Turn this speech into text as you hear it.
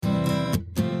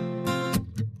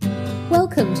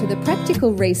Welcome to the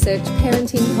Practical Research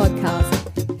Parenting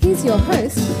Podcast. Here's your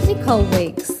host, Nicole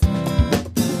Weeks.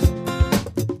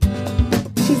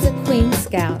 She's a Queen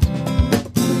Scout.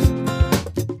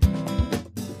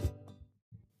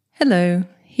 Hello,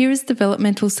 here is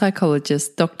developmental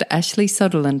psychologist Dr. Ashley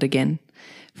Sutherland again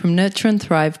from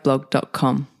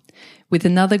nurtureandthriveblog.com with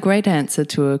another great answer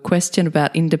to a question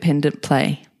about independent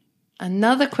play.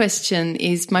 Another question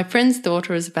is, my friend's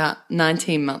daughter is about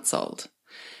 19 months old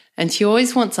and she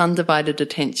always wants undivided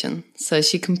attention. So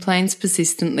she complains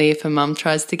persistently if her mum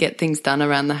tries to get things done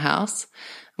around the house.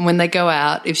 And when they go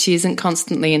out, if she isn't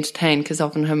constantly entertained, because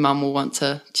often her mum will want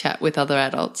to chat with other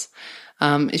adults,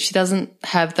 if she doesn't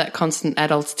have that constant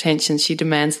adult attention, she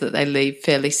demands that they leave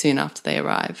fairly soon after they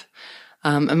arrive.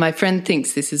 And my friend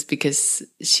thinks this is because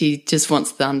she just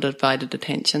wants the undivided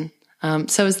attention.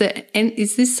 So is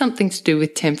this something to do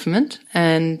with temperament?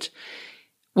 And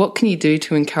what can you do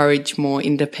to encourage more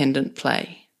independent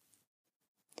play?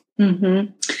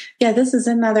 Mm-hmm. Yeah, this is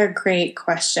another great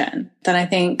question that I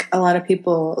think a lot of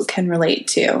people can relate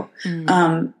to.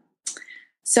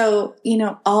 So,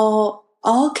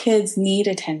 all kids need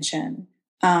attention,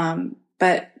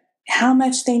 but how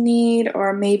much they need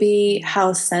or maybe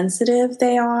how sensitive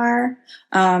they are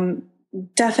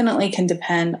definitely can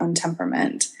depend on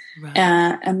temperament. Right.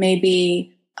 And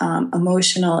maybe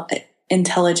emotional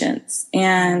intelligence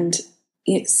and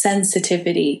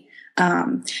sensitivity.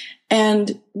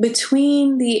 And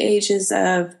between the ages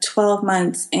of 12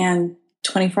 months and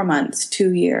 24 months,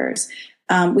 2 years,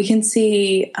 we can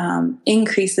see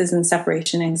increases in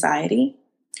separation anxiety.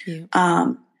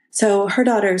 Yeah. So her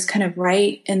daughter is kind of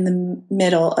right in the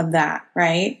middle of that,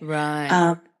 right?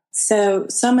 Right. So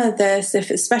some of this,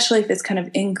 especially if it's kind of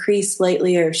increased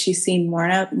lately or if she's seen more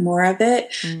of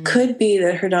it, could be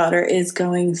that her daughter is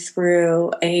going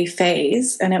through a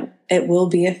phase, and it will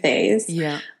be a phase,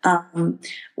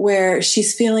 where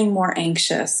she's feeling more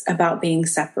anxious about being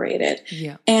separated.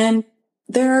 Yeah. And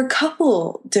there are a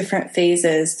couple different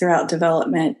phases throughout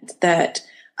development that,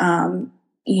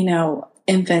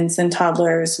 infants and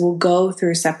toddlers will go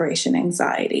through separation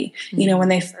anxiety. Mm-hmm. When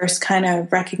they first kind of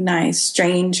recognize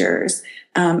strangers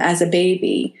as a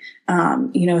baby,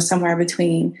 somewhere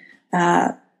between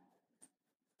 4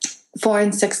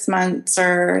 and 6 months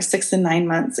or 6 and 9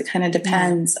 months, it kind of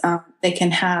depends. They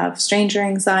can have stranger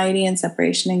anxiety and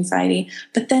separation anxiety.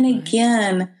 But then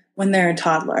again, when they're a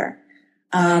toddler.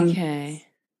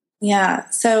 Yeah.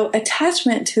 So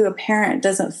attachment to a parent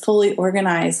doesn't fully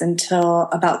organize until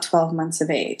about 12 months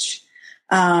of age.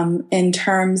 In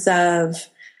terms of,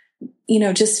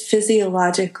 just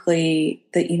physiologically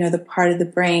the part of the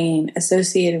brain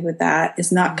associated with that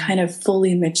is not kind of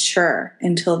fully mature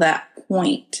until that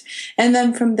point. And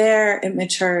then from there, it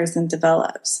matures and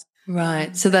develops.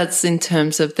 Right. So that's in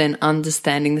terms of then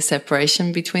understanding the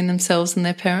separation between themselves and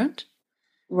their parent?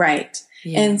 Right.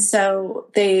 Yeah. And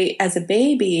so they, as a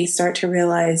baby, start to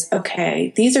realize,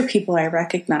 okay, these are people I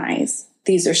recognize.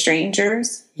 These are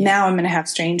strangers. Yeah. Now I'm going to have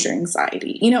stranger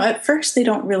anxiety. At first they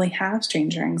don't really have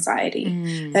stranger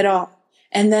anxiety at all.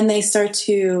 And then they start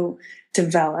to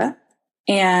develop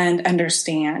and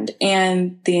understand,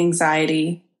 and the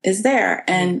anxiety is there.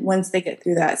 And once they get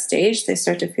through that stage, they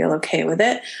start to feel okay with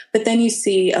it. But then you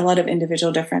see a lot of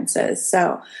individual differences.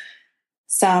 So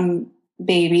some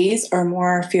babies are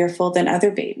more fearful than other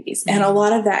babies. And a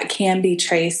lot of that can be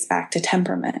traced back to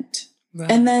temperament. Right.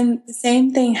 And then the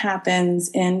same thing happens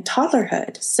in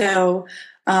toddlerhood. So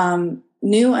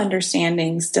new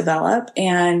understandings develop,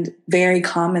 and very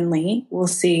commonly we'll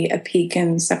see a peak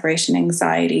in separation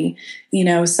anxiety,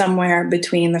 somewhere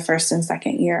between the first and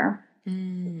second year.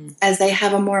 As they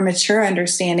have a more mature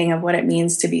understanding of what it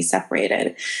means to be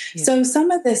separated. Yeah. So some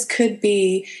of this could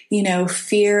be,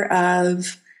 fear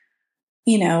of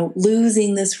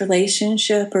losing this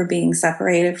relationship or being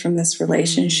separated from this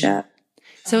relationship.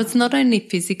 So it's not only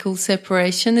physical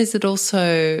separation, is it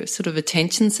also sort of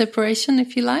attention separation,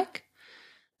 if you like?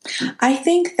 I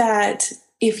think that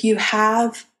if you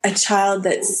have a child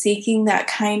that's seeking that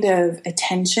kind of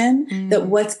attention, that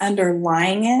what's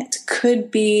underlying it could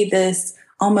be this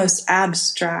almost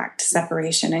abstract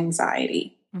separation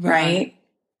anxiety, right?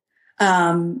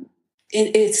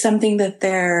 It's something that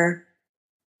they're,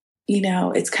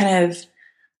 it's kind of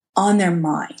on their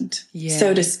mind,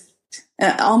 so to speak,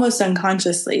 almost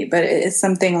unconsciously, but it's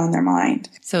something on their mind.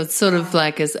 So it's sort of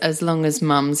like as long as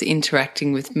mum's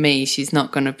interacting with me, she's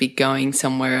not going to be going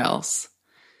somewhere else.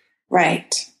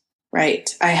 Right.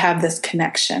 I have this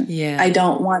connection. Yeah. I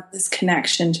don't want this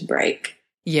connection to break.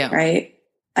 Yeah. Right.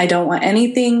 I don't want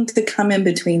anything to come in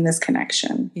between this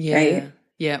connection. Yeah. Right.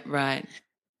 Yeah. Right.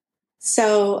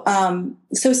 So,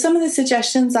 so some of the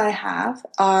suggestions I have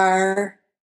are,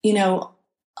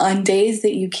 on days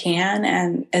that you can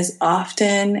and as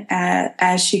often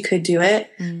as she could do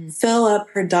it, fill up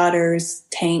her daughter's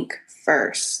tank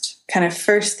first, kind of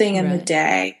first thing in the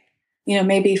day,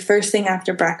 maybe first thing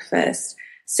after breakfast,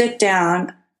 sit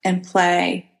down and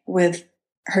play with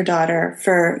her daughter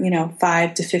for,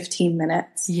 5 to 15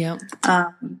 minutes. Yeah.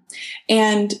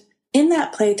 And in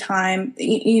that playtime,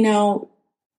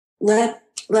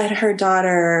 let her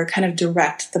daughter kind of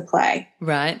direct the play.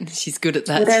 Right. She's good at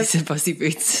that. She's a bossy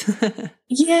boots.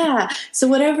 Yeah. So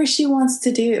whatever she wants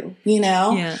to do,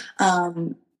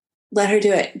 let her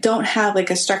do it. Don't have like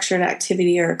a structured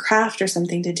activity or a craft or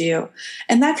something to do.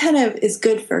 And that kind of is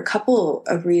good for a couple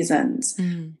of reasons.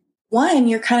 One,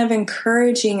 you're kind of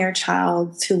encouraging your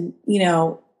child to,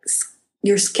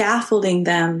 you're scaffolding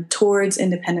them towards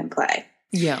independent play.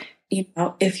 Yeah.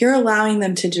 If you're allowing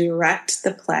them to direct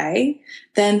the play,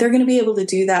 then they're going to be able to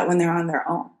do that when they're on their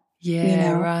own.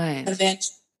 Yeah, right.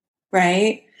 Eventually,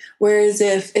 right? Whereas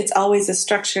if it's always a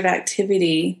structured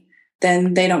activity,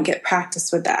 then they don't get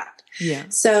practice with that. Yeah.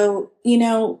 So,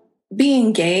 be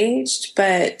engaged,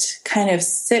 but kind of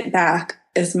sit back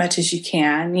as much as you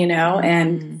can,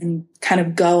 and kind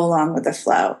of go along with the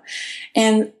flow.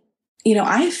 And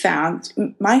I found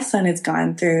my son has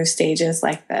gone through stages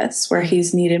like this where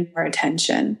he's needed more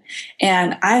attention.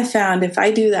 And I found if I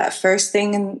do that first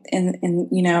thing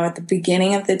in at the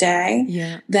beginning of the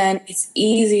day, then it's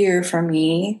easier for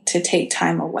me to take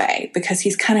time away because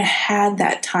he's kind of had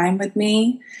that time with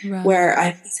me where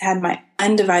I've had my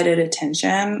undivided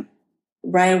attention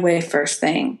right away first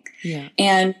thing. Yeah.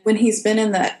 And when he's been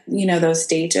in that, those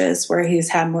stages where he's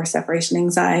had more separation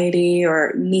anxiety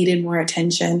or needed more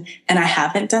attention, and I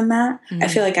haven't done that, I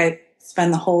feel like I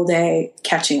spend the whole day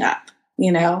catching up,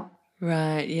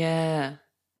 Right. Yeah.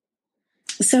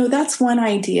 So that's one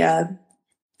idea.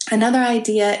 Another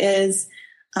idea is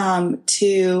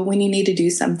to, when you need to do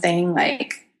something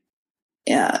like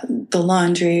the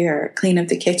laundry or clean up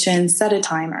the kitchen, set a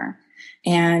timer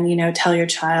and, tell your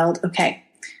child, okay,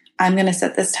 I'm going to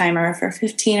set this timer for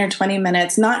 15 or 20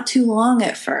 minutes, not too long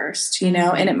at first, and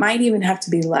it might even have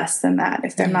to be less than that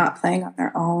if they're not playing on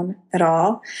their own at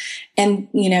all. And,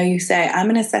 you say, I'm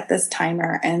going to set this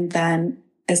timer. And then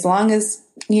as long as,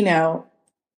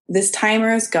 this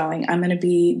timer is going, I'm going to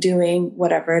be doing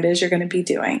whatever it is you're going to be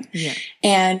doing. Yeah.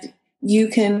 And you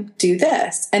can do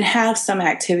this and have some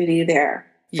activity there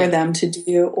for them to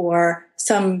do, or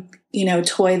some,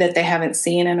 toy that they haven't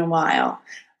seen in a while.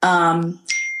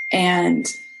 And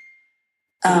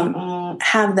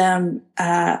have them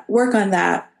work on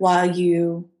that while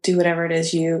you do whatever it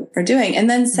is you are doing. And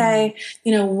then say,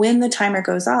 when the timer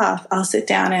goes off, I'll sit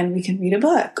down and we can read a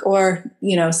book or,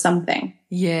 something.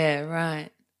 Yeah, right.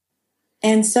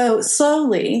 And so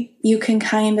slowly you can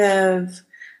kind of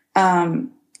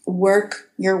work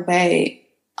your way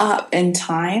up in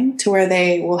time to where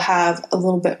they will have a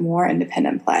little bit more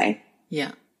independent play.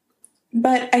 Yeah.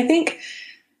 But I think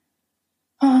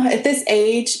at this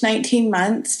age, 19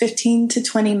 months, 15 to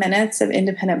 20 minutes of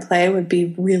independent play would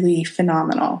be really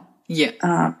phenomenal.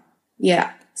 Yeah.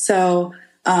 Yeah. So,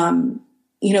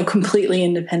 completely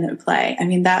independent play. I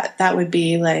mean, that would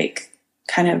be like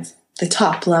kind of the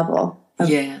top level of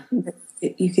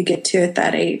you could get to at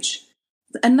that age.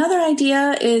 Another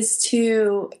idea is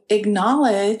to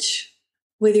acknowledge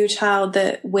with your child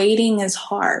that waiting is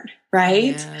hard,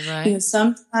 right? Yeah, right.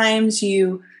 Sometimes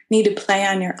you need to play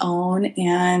on your own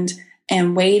and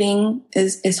waiting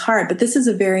is hard, but this is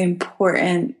a very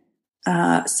important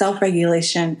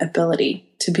self-regulation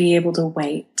ability to be able to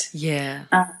wait. Yeah.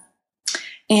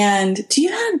 And do you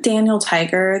have Daniel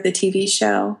Tiger, the TV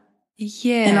show?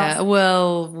 Yeah.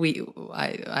 Well,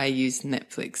 I use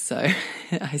Netflix, so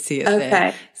I see it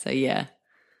there. So yeah.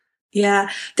 Yeah,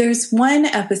 there's one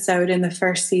episode in the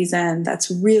first season that's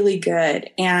really good,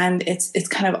 and it's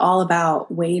kind of all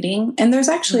about waiting. And there's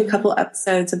actually a couple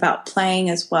episodes about playing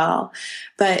as well.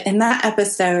 But in that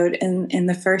episode, in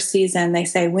the first season, they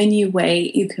say when you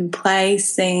wait, you can play,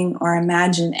 sing, or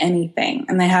imagine anything.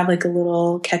 And they have like a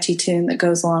little catchy tune that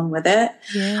goes along with it.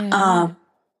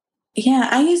 Yeah,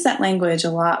 I use that language a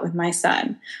lot with my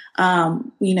son,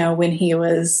 when he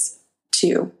was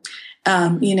 2.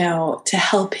 To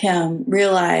help him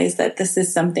realize that this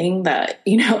is something that,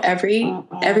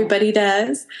 everybody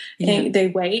does. Yeah. They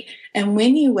wait. And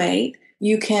when you wait,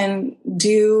 you can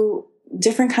do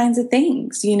different kinds of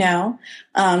things, and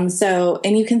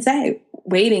you can say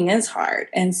waiting is hard.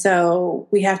 And so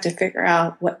we have to figure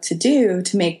out what to do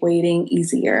to make waiting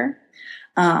easier.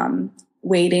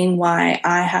 Waiting, why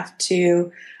I have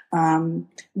to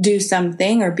do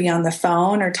something or be on the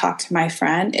phone or talk to my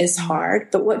friend is hard.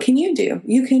 But what can you do?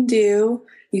 You can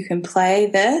play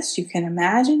this, you can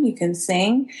imagine, you can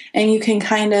sing, and you can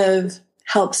kind of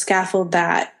help scaffold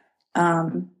that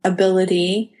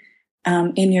ability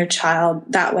in your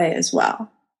child that way as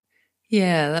well.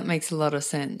 Yeah, that makes a lot of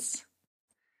sense.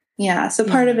 Yeah. So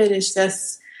part of it is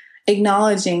just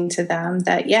acknowledging to them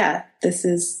that, this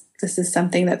is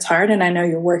something that's hard, and I know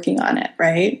you're working on it,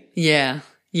 right? Yeah.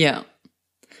 Yeah.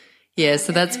 Yeah,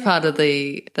 so that's part of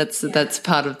the that's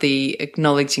part of the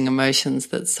acknowledging emotions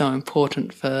that's so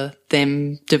important for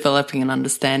them developing an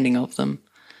understanding of them.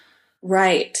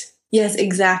 Right. Yes,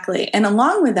 exactly. And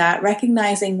along with that,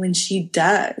 recognizing when she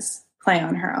does play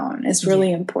on her own is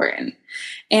really important.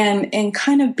 And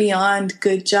kind of beyond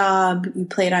good job, you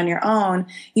played on your own,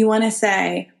 you want to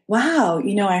say, wow,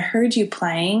 I heard you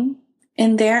playing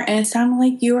in there and it sounded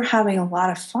like you were having a lot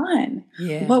of fun.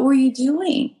 Yeah. What were you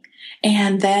doing?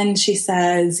 And then she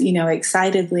says,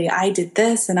 excitedly, I did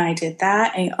this and I did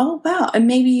that. And oh, wow. And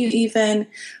maybe you even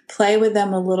play with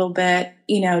them a little bit,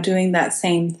 doing that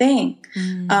same thing.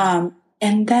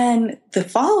 And then the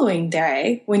following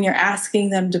day, when you're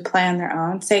asking them to play on their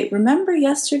own, say, remember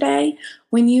yesterday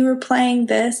when you were playing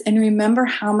this, and remember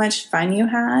how much fun you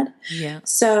had? Yeah.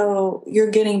 So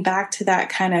you're getting back to that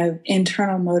kind of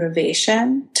internal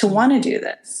motivation to want to do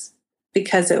this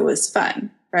because it was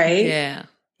fun, right? Yeah.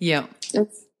 Yeah.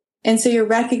 And so you're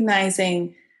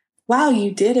recognizing, wow,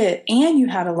 you did it and you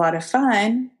had a lot of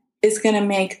fun, is going to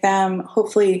make them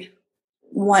hopefully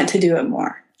want to do it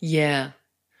more. Yeah.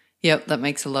 Yep, that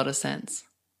makes a lot of sense.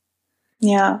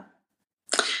 Yeah.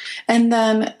 And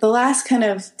then the last kind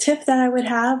of tip that I would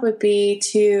have would be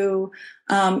to,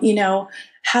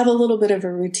 have a little bit of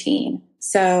a routine.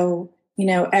 So,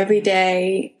 every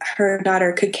day her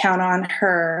daughter could count on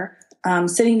her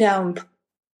sitting down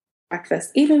breakfast,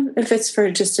 even if it's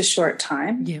for just a short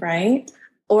time, right?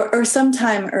 Or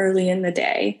sometime early in the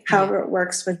day, however it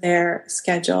works with their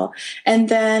schedule. And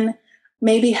then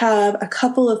maybe have a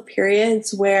couple of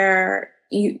periods where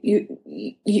her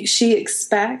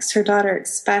daughter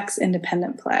expects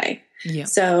independent play. Yeah.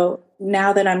 So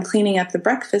now that I'm cleaning up the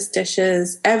breakfast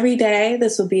dishes, every day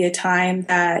this will be a time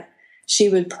that she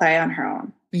would play on her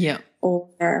own. Yeah.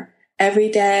 Or every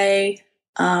day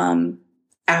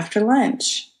after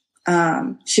lunch,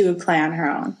 she would play on her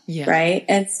own. Yeah. Right.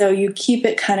 And so you keep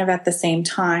it kind of at the same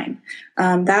time.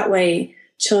 That way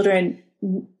children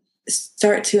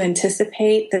start to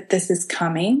anticipate that this is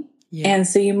coming. Yeah. And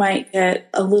so you might get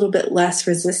a little bit less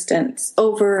resistance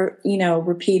over,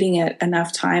 repeating it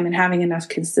enough time and having enough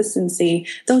consistency.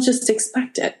 They'll just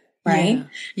expect it. Right.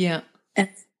 Yeah.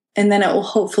 And then it will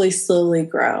hopefully slowly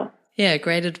grow. Yeah.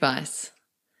 Great advice.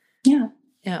 Yeah.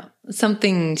 Yeah.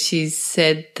 Something she's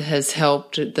said has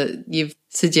helped that you've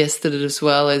suggested it as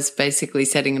well is basically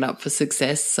setting it up for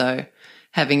success. So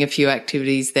having a few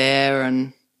activities there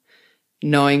and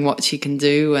knowing what she can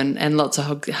do and lots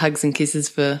of hugs and kisses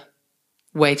for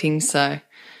waiting. So,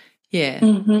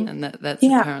 and that's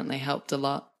apparently helped a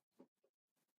lot.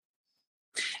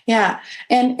 Yeah.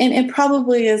 And it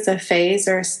probably is a phase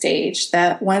or a stage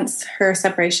that once her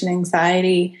separation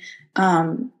anxiety,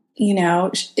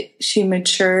 she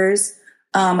matures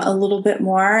a little bit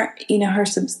more, her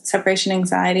separation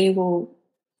anxiety will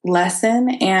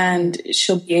lessen and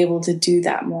she'll be able to do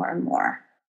that more and more.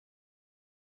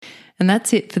 And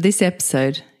that's it for this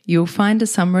episode. You'll find a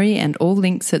summary and all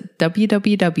links at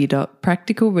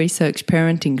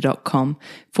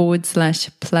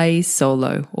www.practicalresearchparenting.com/play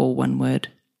solo, all one word.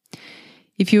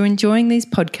 If you're enjoying these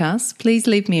podcasts, please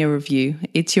leave me a review.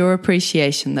 It's your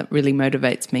appreciation that really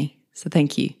motivates me. So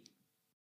thank you.